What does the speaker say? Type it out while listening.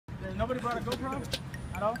Nobody brought a GoPro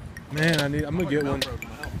at all? Man, I'm gonna get one.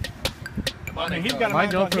 I mean, he's got a my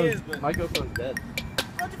mic on his, GoPro. but My GoPro's dead.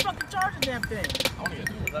 why'd you fucking charge the damn thing? I want to get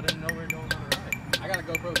two because I didn't know we were going on the ride. I got a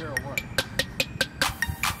GoPro 01.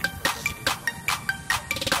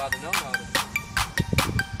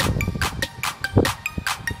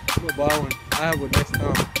 I'm gonna buy one. I have one next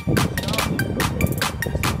time.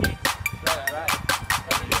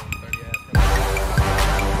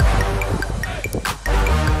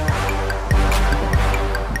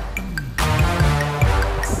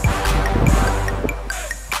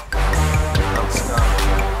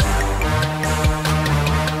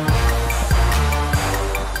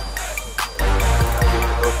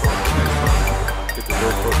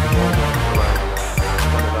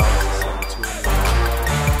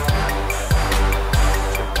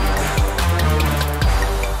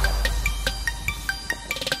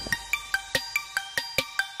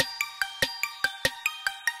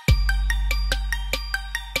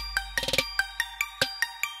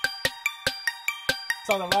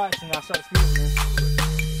 Saw the lights and I started speeding.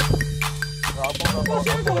 I pulled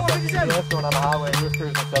up my GPS going on the highway. We were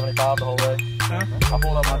cruising 75 the whole way. Huh? I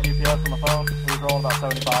pulled up my GPS on the phone. We were rolling about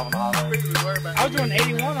 75 on the highway. I was doing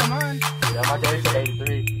 81 on mine. Yeah, my gauge said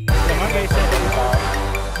 83. Yeah, my gauge said 85.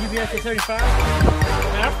 GPS said 35.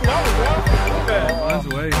 Man, I forgot it, bro. That's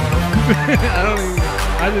way. I don't even.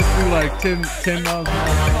 I just do like 10 miles an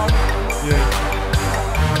hour. Yeah.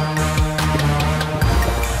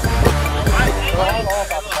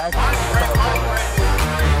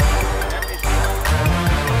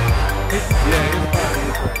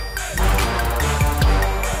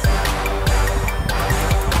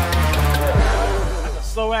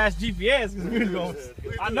 Slow ass GPS because we was going.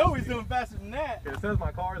 I know he's doing faster than that. It says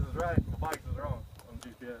my cars is right, my bikes is wrong on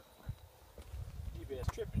GPS.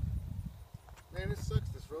 GPS tripping. Man, it sucks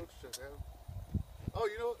this road shut down. Oh,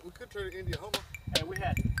 you know what? We could turn to Indiana. Hey, we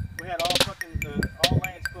had all fucking all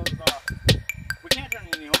lanes closed off. We can't turn to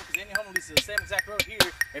Indiana because Indiana leads to the same exact road here.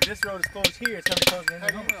 If this road is closed here, it's gonna be closed to How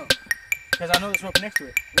do you Indiana. know? Because I know this road next to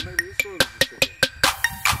it. Well, maybe this road is just shut down.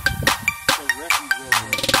 So the rest of these roads.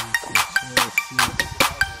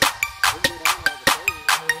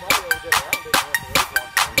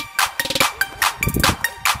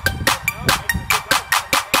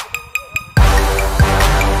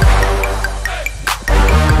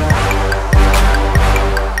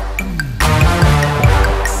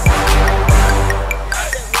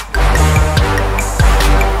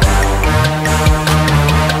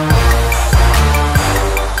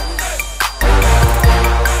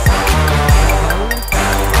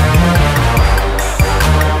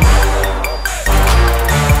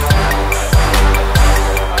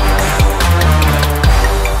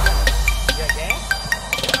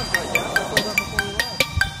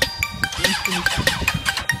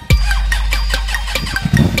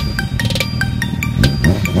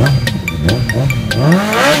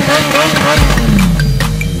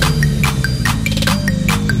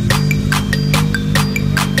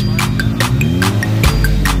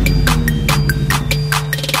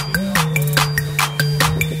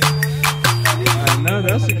 No,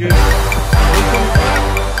 that's a good.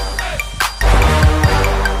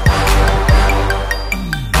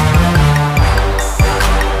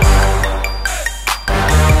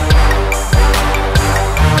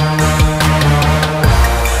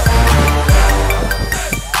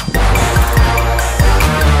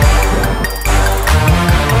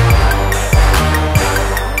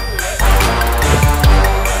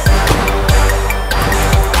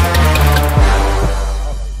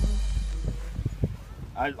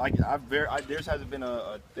 There's hasn't been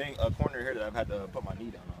a corner here that I've had to put my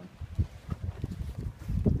knee down on.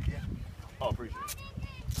 Yeah. Oh, appreciate it.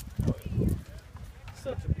 Oh, yeah.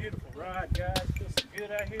 Such a beautiful ride, guys. Feels so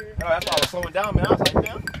good out here. No, that's why I was slowing down, man. I was like,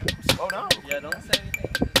 man, slow down. Yeah, don't say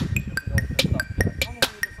anything.